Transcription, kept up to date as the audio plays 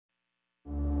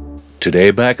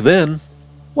Today back then.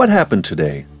 What happened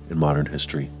today in modern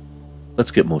history?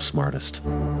 Let's get most smartest. In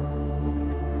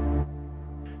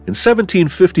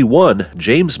 1751,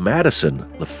 James Madison,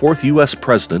 the fourth U.S.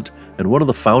 president and one of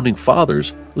the founding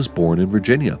fathers, was born in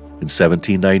Virginia. In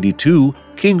 1792,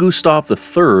 King Gustav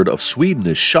III of Sweden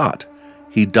is shot.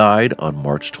 He died on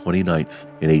March 29th.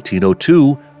 In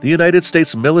 1802, the United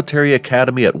States Military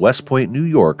Academy at West Point, New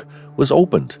York, was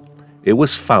opened. It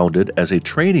was founded as a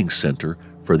training center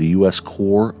for the U.S.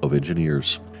 Corps of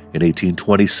Engineers. In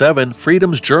 1827,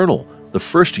 Freedom's Journal, the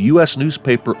first U.S.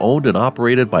 newspaper owned and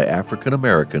operated by African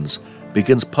Americans,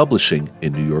 begins publishing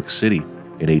in New York City.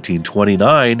 In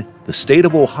 1829, the state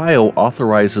of Ohio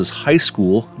authorizes high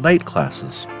school night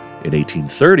classes. In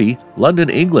 1830, London,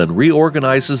 England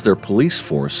reorganizes their police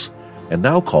force and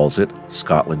now calls it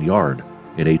Scotland Yard.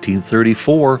 In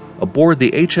 1834, aboard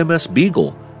the HMS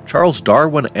Beagle, Charles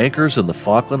Darwin anchors in the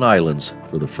Falkland Islands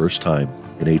for the first time.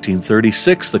 In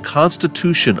 1836, the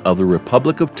Constitution of the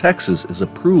Republic of Texas is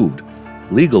approved,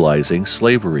 legalizing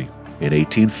slavery. In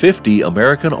 1850,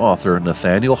 American author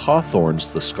Nathaniel Hawthorne's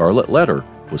The Scarlet Letter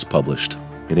was published.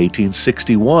 In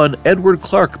 1861, Edward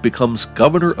Clark becomes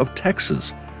governor of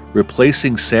Texas,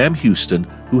 replacing Sam Houston,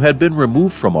 who had been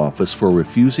removed from office for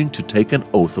refusing to take an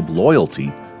oath of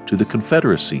loyalty to the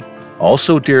Confederacy.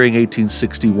 Also during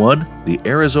 1861, the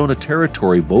Arizona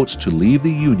Territory votes to leave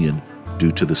the Union due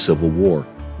to the Civil War.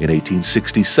 In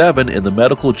 1867, in the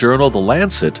medical journal The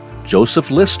Lancet,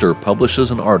 Joseph Lister publishes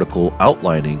an article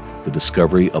outlining the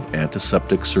discovery of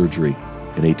antiseptic surgery.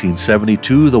 In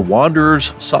 1872, the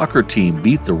Wanderers soccer team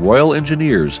beat the Royal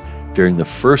Engineers during the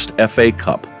first FA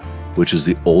Cup, which is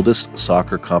the oldest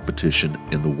soccer competition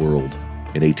in the world.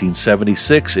 In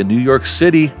 1876, in New York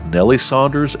City, Nellie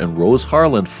Saunders and Rose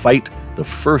Harland fight the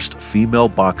first female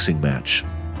boxing match.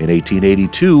 In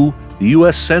 1882, the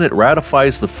U.S. Senate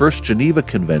ratifies the First Geneva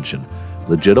Convention,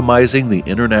 legitimizing the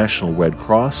International Red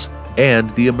Cross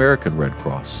and the American Red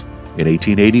Cross. In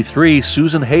 1883,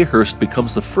 Susan Hayhurst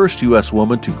becomes the first U.S.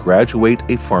 woman to graduate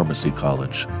a pharmacy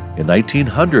college. In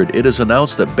 1900, it is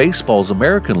announced that baseball's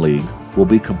American League will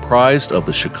be comprised of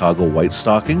the Chicago White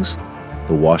Stockings,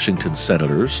 the Washington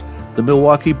Senators, the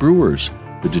Milwaukee Brewers,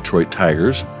 the Detroit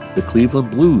Tigers, the Cleveland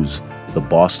Blues, the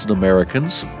Boston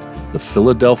Americans, the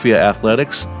Philadelphia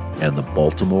Athletics, and the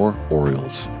Baltimore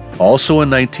Orioles. Also in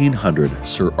 1900,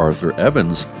 Sir Arthur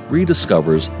Evans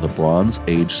rediscovers the Bronze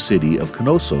Age city of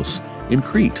Knossos in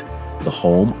Crete, the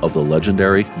home of the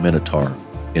legendary Minotaur.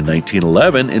 In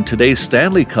 1911, in today's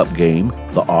Stanley Cup game,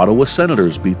 the Ottawa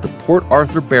Senators beat the Port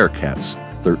Arthur Bearcats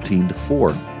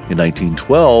 13-4. In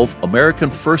 1912, American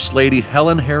First Lady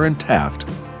Helen Herron Taft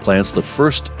plants the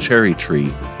first cherry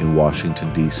tree in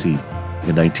Washington, D.C.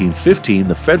 In 1915,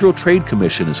 the Federal Trade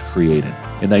Commission is created.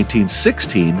 In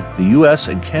 1916, the U.S.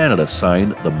 and Canada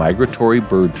signed the Migratory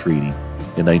Bird Treaty.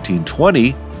 In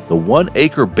 1920, the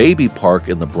one-acre baby park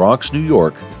in the Bronx, New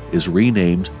York, is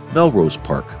renamed Melrose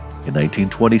Park. In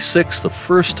 1926, the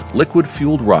first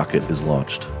liquid-fueled rocket is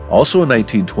launched. Also in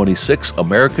 1926,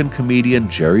 American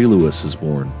comedian Jerry Lewis is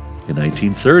born. In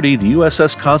 1930, the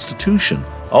USS Constitution,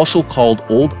 also called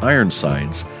Old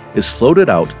Ironsides, is floated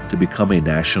out to become a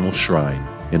national shrine.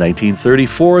 In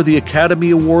 1934, the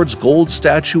Academy Awards Gold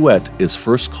Statuette is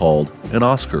first called an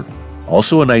Oscar.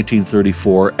 Also in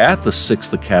 1934, at the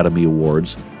 6th Academy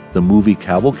Awards, the movie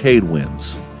Cavalcade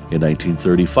wins. In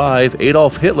 1935,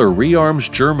 Adolf Hitler rearms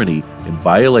Germany in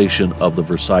violation of the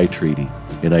Versailles Treaty.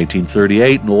 In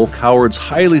 1938, Noel Coward's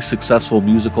highly successful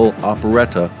musical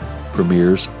operetta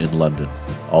premieres in London.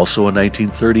 Also in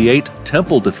 1938,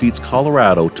 Temple defeats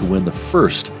Colorado to win the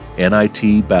first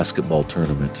NIT basketball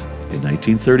tournament. In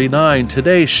 1939,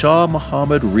 today Shah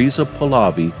Mohammad Reza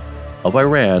Pahlavi of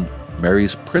Iran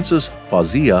marries Princess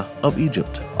Fawzia of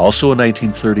Egypt. Also in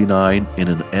 1939, in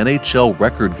an NHL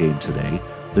record game today,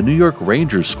 the New York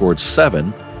Rangers scored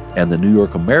 7 and the New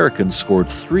York Americans scored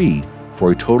 3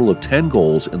 for a total of 10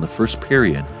 goals in the first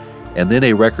period, and then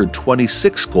a record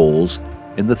 26 goals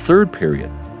in the third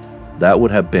period. That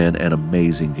would have been an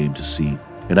amazing game to see.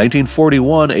 In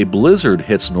 1941, a blizzard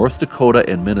hits North Dakota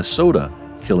and Minnesota,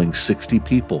 killing 60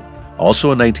 people.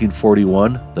 Also in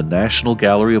 1941, the National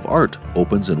Gallery of Art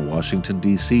opens in Washington,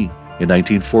 D.C. In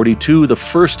 1942, the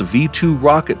first V-2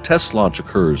 rocket test launch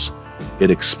occurs.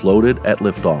 It exploded at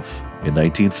liftoff. In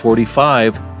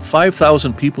 1945,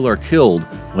 5,000 people are killed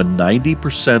when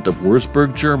 90% of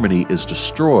Wurzburg, Germany is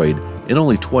destroyed in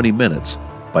only 20 minutes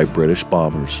by British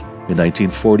bombers. In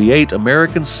 1948,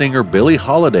 American singer Billie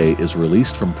Holiday is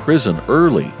released from prison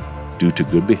early due to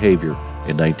good behavior.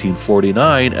 In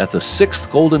 1949, at the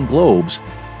 6th Golden Globes,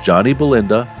 Johnny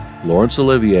Belinda, Laurence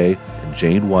Olivier, and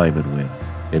Jane Wyman win.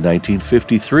 In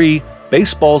 1953,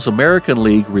 Baseball's American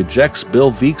League rejects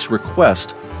Bill Veek's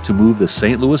request to move the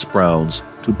St. Louis Browns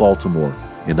to Baltimore.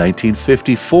 In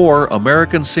 1954,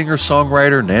 American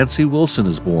singer-songwriter Nancy Wilson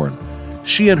is born.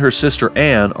 She and her sister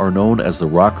Ann are known as the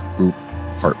rock group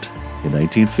Heart. In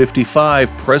 1955,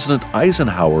 President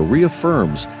Eisenhower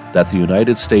reaffirms that the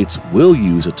United States will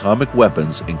use atomic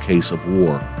weapons in case of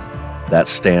war. That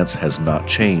stance has not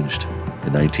changed.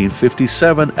 In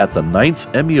 1957, at the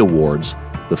 9th Emmy Awards,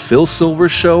 The Phil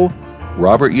Silvers Show,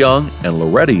 Robert Young and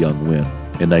Loretta Young win.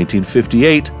 In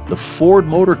 1958, the Ford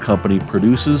Motor Company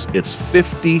produces its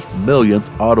 50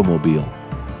 millionth automobile.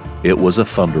 It was a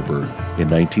Thunderbird. In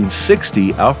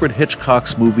 1960, Alfred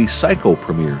Hitchcock's movie Psycho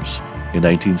premieres. In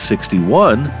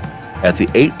 1961, at the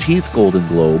 18th Golden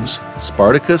Globes,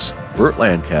 Spartacus, Burt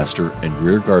Lancaster, and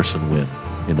Greer Garson win.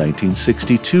 In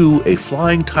 1962, a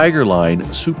Flying Tiger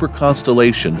Line Super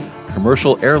Constellation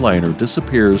commercial airliner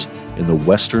disappears in the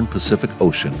western Pacific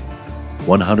Ocean.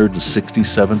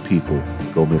 167 people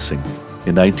go missing.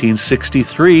 In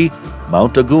 1963,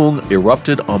 Mount Agung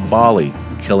erupted on Bali,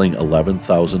 killing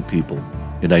 11,000 people.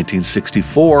 In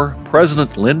 1964,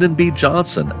 President Lyndon B.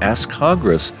 Johnson asked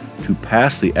Congress to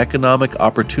pass the Economic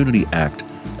Opportunity Act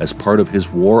as part of his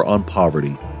war on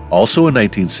poverty. Also in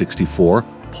 1964,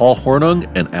 Paul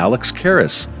Hornung and Alex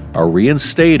Karras are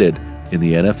reinstated in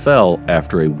the NFL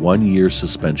after a one-year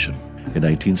suspension. In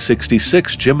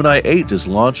 1966, Gemini 8 is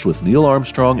launched with Neil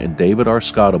Armstrong and David R.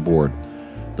 Scott aboard.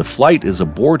 The flight is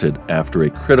aborted after a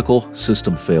critical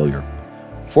system failure.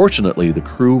 Fortunately, the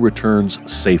crew returns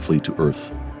safely to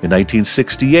Earth. In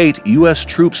 1968, U.S.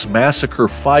 troops massacre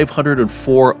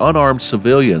 504 unarmed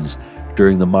civilians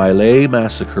during the My Lai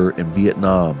massacre in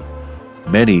Vietnam.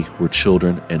 Many were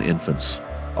children and infants.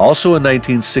 Also in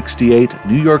 1968,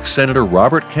 New York Senator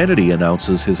Robert Kennedy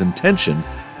announces his intention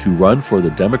to run for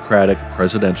the Democratic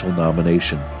presidential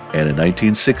nomination. And in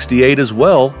 1968 as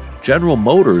well, General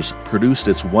Motors produced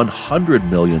its 100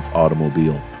 millionth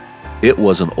automobile. It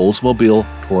was an Oldsmobile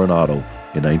Toronado.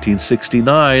 In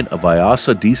 1969, a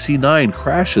Vyasa DC-9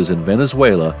 crashes in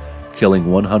Venezuela, killing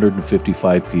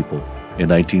 155 people. In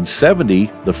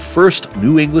 1970, the first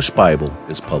New English Bible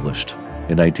is published.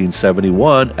 In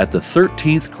 1971, at the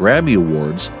 13th Grammy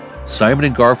Awards,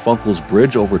 Simon & Garfunkel's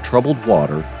Bridge Over Troubled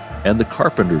Water and the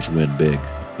Carpenters win big.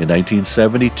 In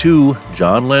 1972,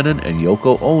 John Lennon and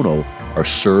Yoko Ono are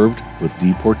served with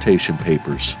deportation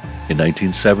papers. In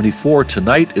 1974,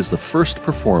 tonight is the first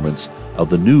performance of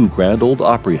the new Grand Ole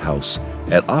Opry House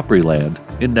at Opryland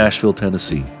in Nashville,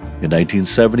 Tennessee. In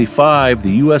 1975,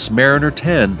 the U.S. Mariner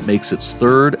 10 makes its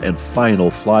third and final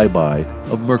flyby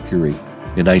of Mercury.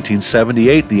 In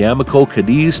 1978, the Amico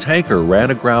Cadiz tanker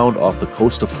ran aground off the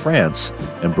coast of France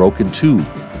and broke in two,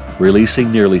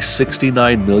 releasing nearly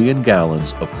 69 million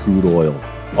gallons of crude oil.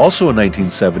 Also in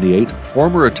 1978,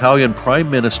 former Italian Prime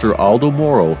Minister Aldo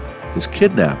Moro is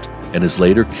kidnapped and is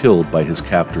later killed by his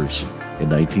captors. In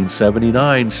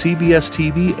 1979, CBS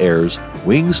TV airs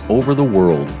Wings Over the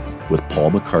World with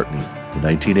Paul McCartney. In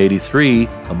 1983,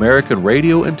 American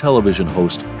radio and television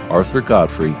host Arthur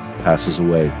Godfrey passes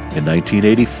away. In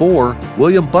 1984,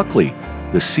 William Buckley,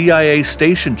 the CIA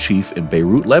station chief in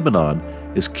Beirut, Lebanon,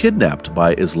 is kidnapped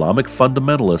by Islamic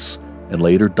fundamentalists and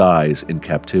later dies in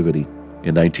captivity.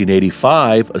 In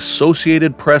 1985,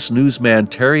 Associated Press newsman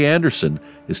Terry Anderson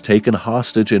is taken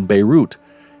hostage in Beirut.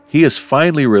 He is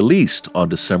finally released on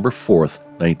December 4,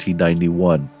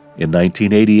 1991. In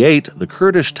 1988, the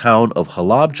Kurdish town of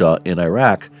Halabja in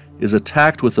Iraq is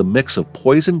attacked with a mix of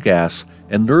poison gas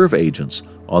and nerve agents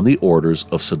on the orders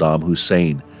of Saddam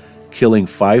Hussein, killing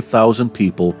 5,000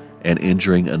 people and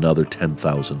injuring another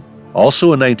 10,000.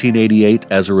 Also in 1988,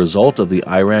 as a result of the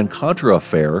Iran-Contra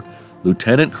affair,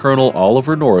 Lieutenant Colonel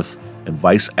Oliver North and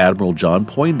Vice Admiral John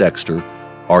Poindexter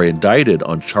are indicted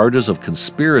on charges of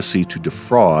conspiracy to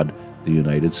defraud the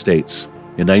United States.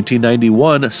 In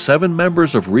 1991, 7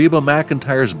 members of Reba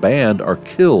McEntire's band are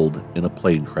killed in a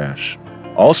plane crash.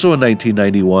 Also in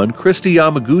 1991, Christy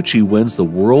Yamaguchi wins the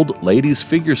World Ladies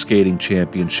Figure Skating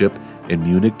Championship in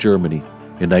Munich, Germany.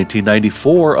 In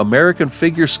 1994, American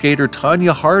figure skater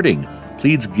Tanya Harding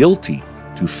pleads guilty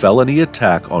to felony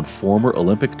attack on former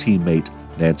Olympic teammate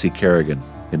Nancy Kerrigan.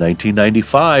 In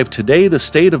 1995, today the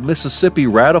state of Mississippi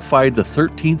ratified the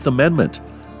 13th Amendment,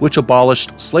 which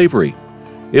abolished slavery.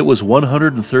 It was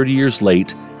 130 years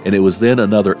late, and it was then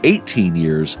another 18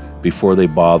 years before they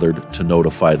bothered to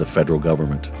notify the federal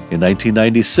government. In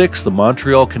 1996, the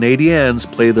Montreal Canadiens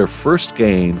play their first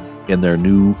game in their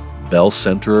new Bell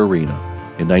Center Arena.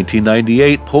 In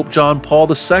 1998, Pope John Paul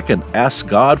II asked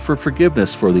God for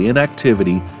forgiveness for the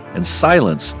inactivity and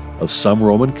silence of some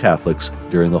Roman Catholics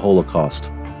during the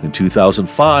Holocaust. In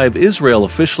 2005, Israel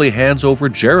officially hands over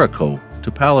Jericho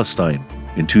to Palestine.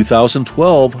 In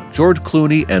 2012, George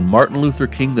Clooney and Martin Luther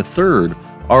King III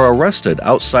are arrested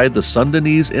outside the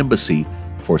Sudanese embassy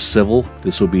for civil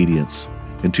disobedience.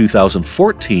 In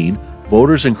 2014,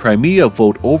 voters in Crimea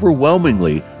vote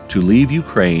overwhelmingly to leave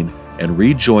Ukraine and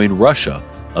rejoin Russia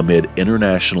amid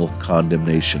international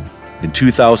condemnation. In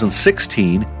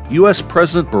 2016, U.S.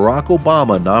 President Barack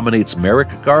Obama nominates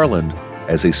Merrick Garland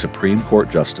as a Supreme Court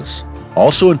Justice.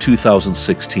 Also in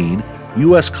 2016,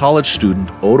 U.S. college student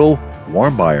Otto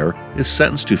Warmbier is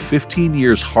sentenced to 15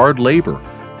 years hard labor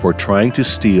for trying to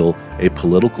steal a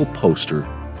political poster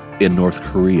in North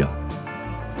Korea.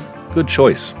 Good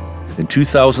choice. In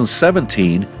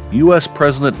 2017, U.S.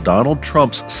 President Donald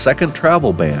Trump's second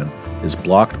travel ban is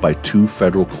blocked by 2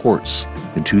 federal courts.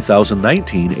 In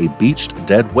 2019, a beached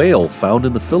dead whale found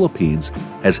in the Philippines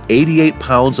has 88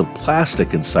 pounds of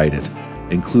plastic inside it,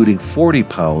 including 40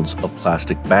 pounds of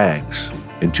plastic bags.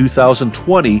 In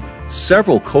 2020,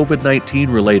 several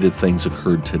COVID-19 related things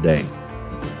occurred today.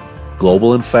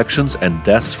 Global infections and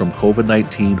deaths from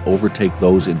COVID-19 overtake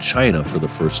those in China for the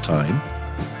first time.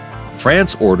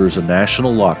 France orders a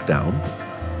national lockdown.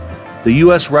 The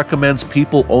U.S. recommends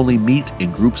people only meet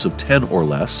in groups of 10 or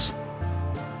less.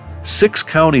 6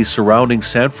 counties surrounding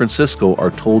San Francisco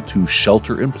are told to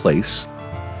shelter in place.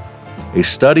 A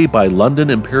study by London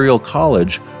Imperial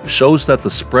College shows that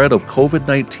the spread of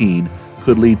COVID-19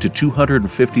 could lead to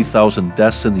 250,000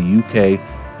 deaths in the UK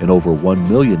and over 1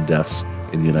 million deaths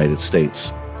in the United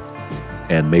States.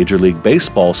 And Major League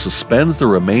Baseball suspends the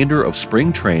remainder of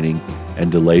spring training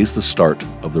and delays the start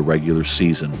of the regular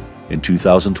season. In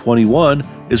 2021,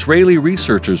 Israeli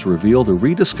researchers reveal the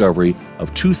rediscovery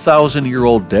of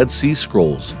 2,000-year-old Dead Sea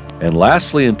Scrolls. And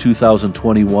lastly, in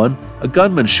 2021, a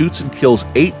gunman shoots and kills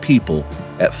 8 people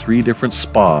at 3 different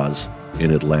spas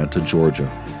in Atlanta,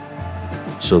 Georgia.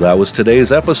 So that was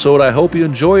today's episode. I hope you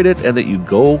enjoyed it and that you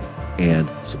go and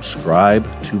subscribe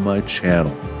to my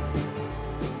channel.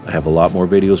 I have a lot more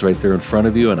videos right there in front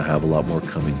of you, and I have a lot more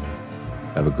coming.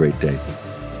 Have a great day.